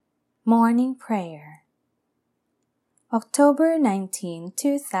Morning Prayer, October 19,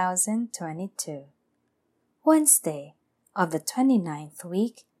 2022, Wednesday of the 29th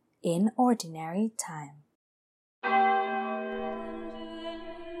week in Ordinary Time.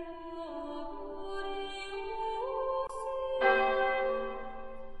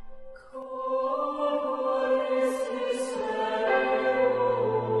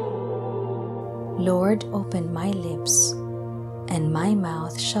 Lord, open my lips, and my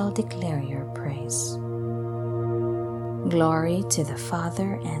mouth shall declare your praise. Glory to the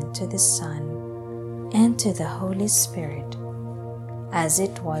Father, and to the Son, and to the Holy Spirit, as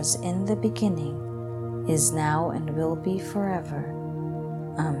it was in the beginning, is now, and will be forever.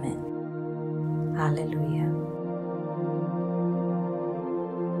 Amen. Alleluia.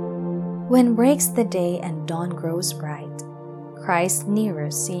 When breaks the day and dawn grows bright, Christ nearer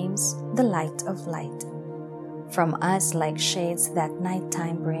seems, the light of light. From us like shades that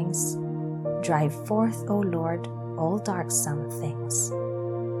nighttime brings, drive forth, O Lord, all darksome things.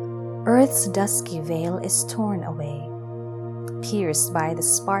 Earth's dusky veil is torn away, pierced by the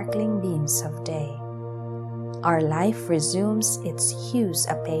sparkling beams of day. Our life resumes its hues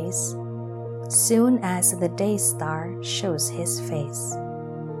apace, soon as the day star shows his face.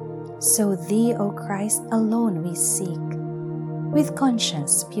 So thee, O Christ, alone we seek, with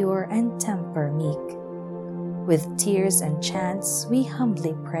conscience pure and temper meek. With tears and chants we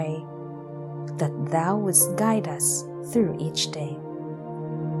humbly pray, that thou wouldst guide us through each day.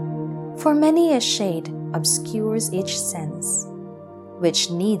 For many a shade obscures each sense,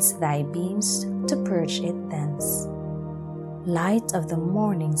 which needs thy beams to purge it thence. Light of the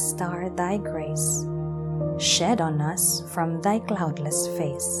morning star, thy grace shed on us from thy cloudless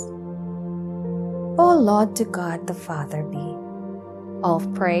face. O laud to God the Father be, all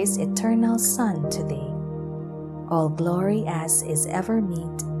praise, eternal Son, to thee. All glory as is ever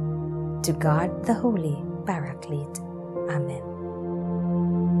meet, to God the Holy Paraclete. Amen.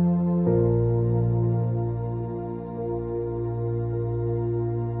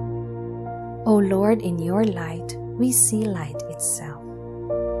 O Lord, in your light we see light itself.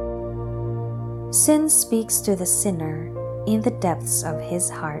 Sin speaks to the sinner in the depths of his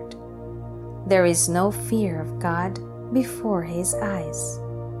heart. There is no fear of God before his eyes.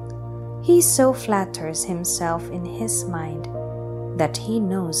 He so flatters himself in his mind that he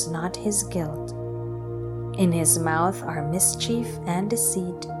knows not his guilt. In his mouth are mischief and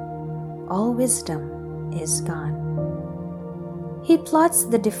deceit, all wisdom is gone. He plots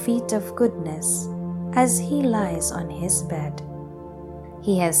the defeat of goodness as he lies on his bed.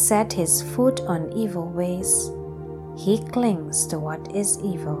 He has set his foot on evil ways, he clings to what is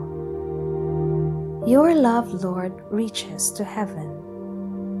evil. Your love, Lord, reaches to heaven,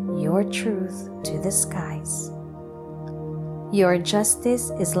 your truth to the skies. Your justice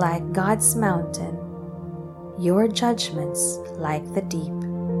is like God's mountain, your judgments like the deep.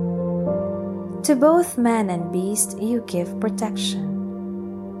 To both man and beast you give protection.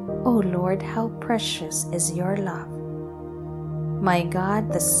 O Lord, how precious is your love. My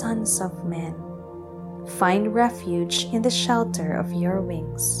God, the sons of men find refuge in the shelter of your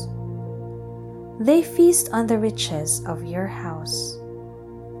wings. They feast on the riches of your house.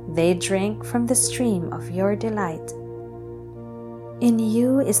 They drink from the stream of your delight. In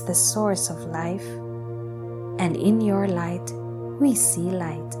you is the source of life, and in your light we see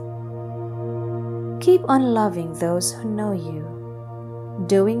light. Keep on loving those who know you,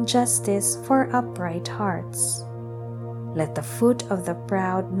 doing justice for upright hearts. Let the foot of the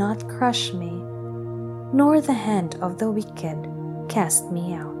proud not crush me, nor the hand of the wicked cast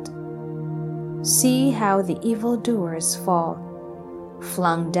me out. See how the evildoers fall.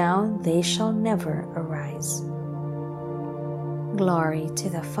 Flung down, they shall never arise. Glory to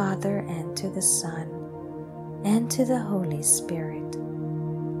the Father, and to the Son, and to the Holy Spirit,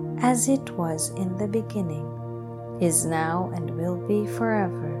 as it was in the beginning, is now, and will be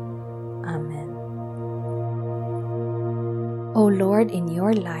forever. Amen. O Lord, in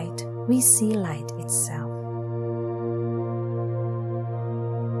your light we see light itself.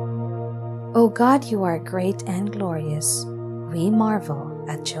 O God, you are great and glorious. We marvel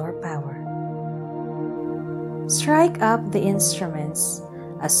at your power. Strike up the instruments,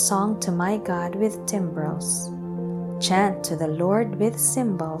 a song to my God with timbrels. Chant to the Lord with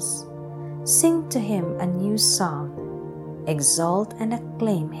cymbals. Sing to him a new song. Exalt and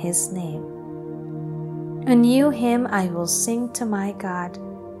acclaim his name. A new hymn I will sing to my God.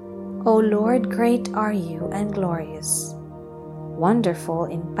 O Lord, great are you and glorious, wonderful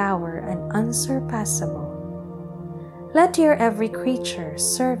in power and unsurpassable. Let your every creature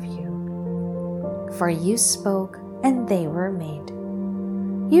serve you, for you spoke and they were made.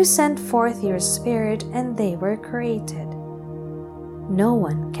 You sent forth your Spirit, and they were created. No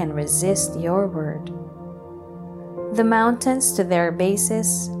one can resist your word. The mountains to their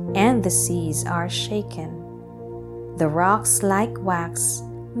bases and the seas are shaken. The rocks like wax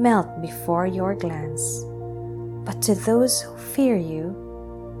melt before your glance. But to those who fear you,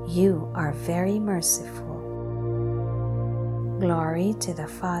 you are very merciful. Glory to the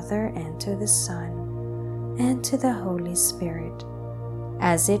Father, and to the Son, and to the Holy Spirit,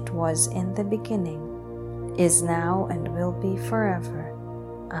 as it was in the beginning, is now, and will be forever.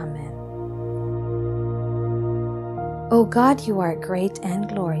 Amen. O God, you are great and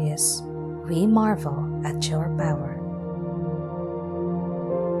glorious. We marvel at your power.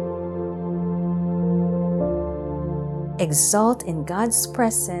 Exalt in God's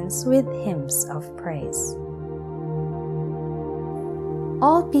presence with hymns of praise.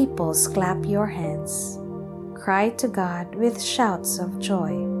 All peoples, clap your hands. Cry to God with shouts of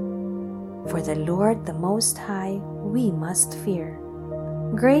joy. For the Lord the Most High we must fear,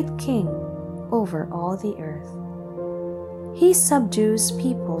 great King over all the earth. He subdues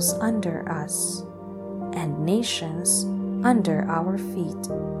peoples under us, and nations under our feet.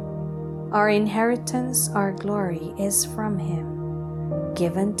 Our inheritance, our glory is from him,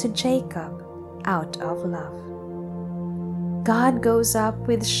 given to Jacob out of love. God goes up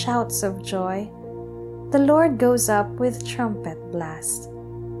with shouts of joy. The Lord goes up with trumpet blast.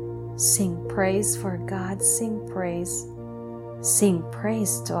 Sing praise for God, sing praise. Sing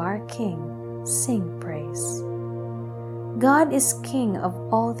praise to our King, sing praise. God is King of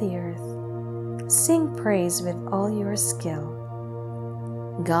all the earth. Sing praise with all your skill.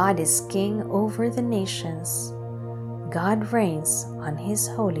 God is King over the nations. God reigns on his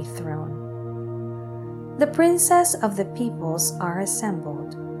holy throne. The princes of the peoples are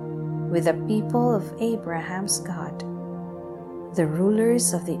assembled, with the people of Abraham's God. The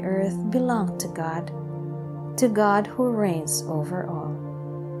rulers of the earth belong to God who reigns over all.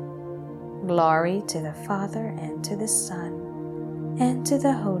 Glory to the Father, and to the Son, and to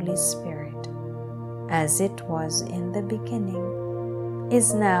the Holy Spirit, as it was in the beginning,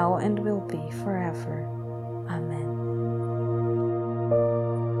 is now, and will be forever. Amen.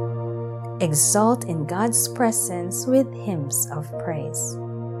 Exalt in God's presence with hymns of praise.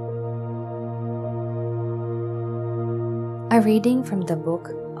 A reading from the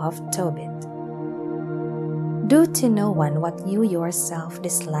book of Tobit. Do to no one what you yourself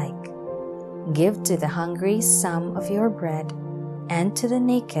dislike. Give to the hungry some of your bread, and to the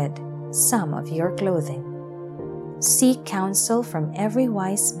naked some of your clothing. Seek counsel from every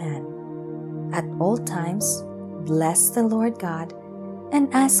wise man. At all times, bless the Lord God,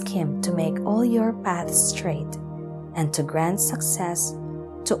 and ask him to make all your paths straight, and to grant success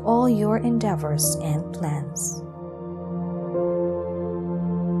to all your endeavors and plans.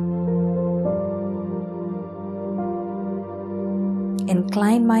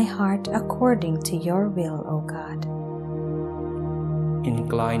 Incline my heart according to your will, O God.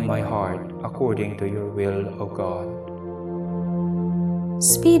 Incline my heart according to your will, O God.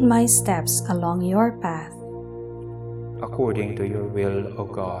 Speed my steps along your path. According to your will, O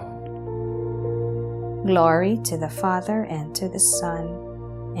God. Glory to the Father, and to the Son,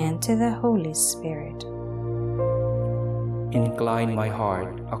 and to the Holy Spirit. Incline my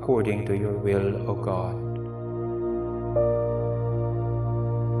heart according to your will, O God.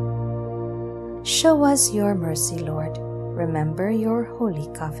 Show us your mercy, Lord. Remember your holy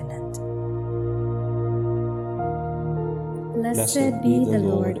covenant. Blessed be the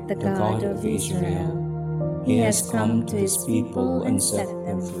Lord, the God of Israel. He has come to his people and set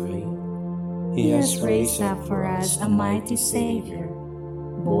them free. He has raised up for us a mighty Savior,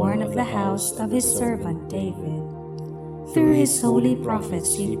 born of the house of his servant David. Through his holy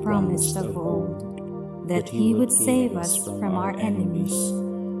prophets he promised of old that he would save us from our enemies,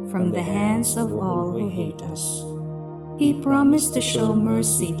 from the hands of all who hate us. He promised to show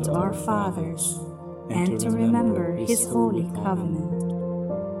mercy to our fathers and to remember his holy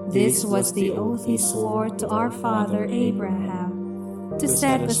covenant. This was the oath he swore to our father Abraham, to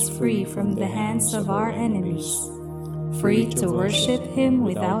set us free from the hands of our enemies, free to worship him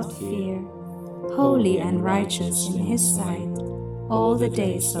without fear, holy and righteous in his sight all the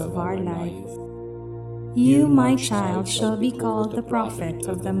days of our life. You, my child, shall be called the prophet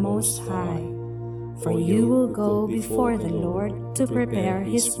of the Most High, for you will go before the Lord to prepare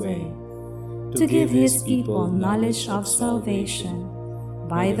his way, to give his people knowledge of salvation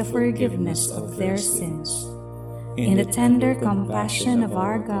by the forgiveness of their sins. In the tender compassion of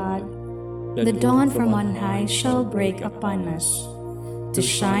our God, the dawn from on high shall break upon us, to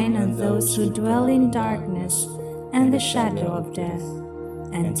shine on those who dwell in darkness and the shadow of death,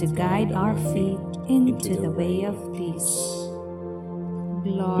 and to guide our feet into the way of peace.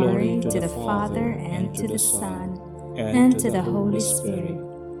 Glory to the Father, and to the Son, and to the Holy Spirit,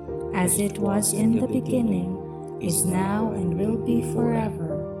 as it was in the beginning, is now, and will be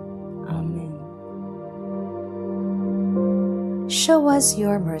forever. Amen. Show us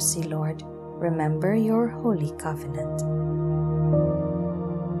your mercy, Lord. Remember your holy covenant.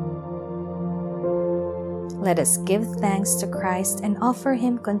 Let us give thanks to Christ and offer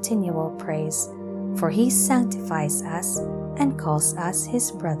him continual praise, for he sanctifies us and calls us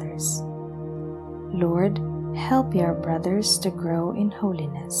his brothers. Lord, help your brothers to grow in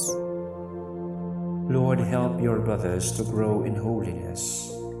holiness. Lord, help your brothers to grow in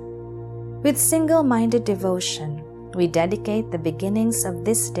holiness. With single-minded devotion, we dedicate the beginnings of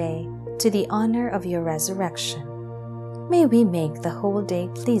this day to the honor of your resurrection. May we make the whole day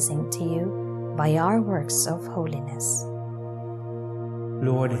pleasing to you by our works of holiness.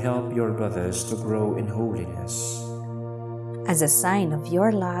 Lord, help your brothers to grow in holiness. As a sign of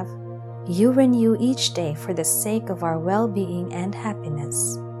your love, you renew each day for the sake of our well-being and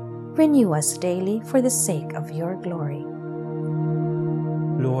happiness. Renew us daily for the sake of your glory.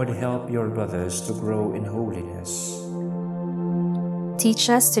 Lord, help your brothers to grow in holiness. Teach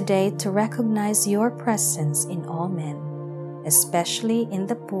us today to recognize your presence in all men, especially in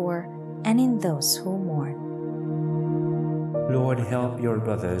the poor and in those who mourn. Lord, help your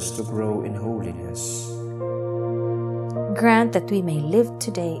brothers to grow in holiness. Grant that we may live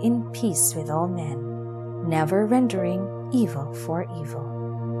today in peace with all men, never rendering evil for evil.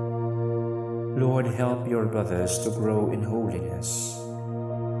 Lord, help your brothers to grow in holiness.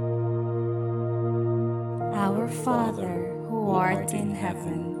 Our Father, who art in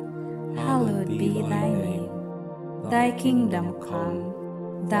heaven, hallowed be thy name. Thy kingdom come,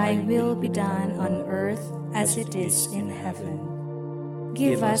 thy will be done on earth as it is in heaven.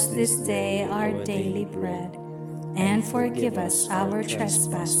 Give us this day our daily bread, and forgive us our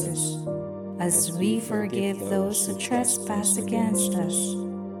trespasses, as we forgive those who trespass against us.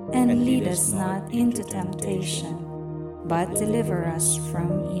 And lead us not into temptation, but deliver us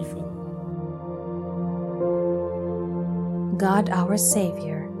from evil. God, our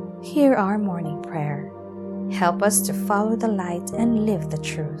Savior, hear our morning prayer. Help us to follow the light and live the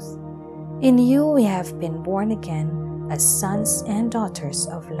truth. In you we have been born again as sons and daughters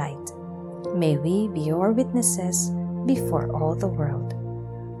of light. May we be your witnesses before all the world.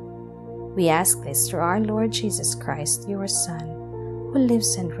 We ask this through our Lord Jesus Christ, your Son, who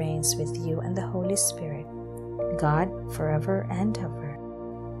lives and reigns with you and the Holy Spirit, God, forever and ever.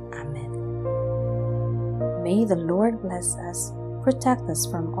 Amen. May the Lord bless us, protect us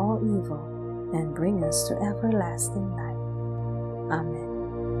from all evil, and bring us to everlasting life. Amen.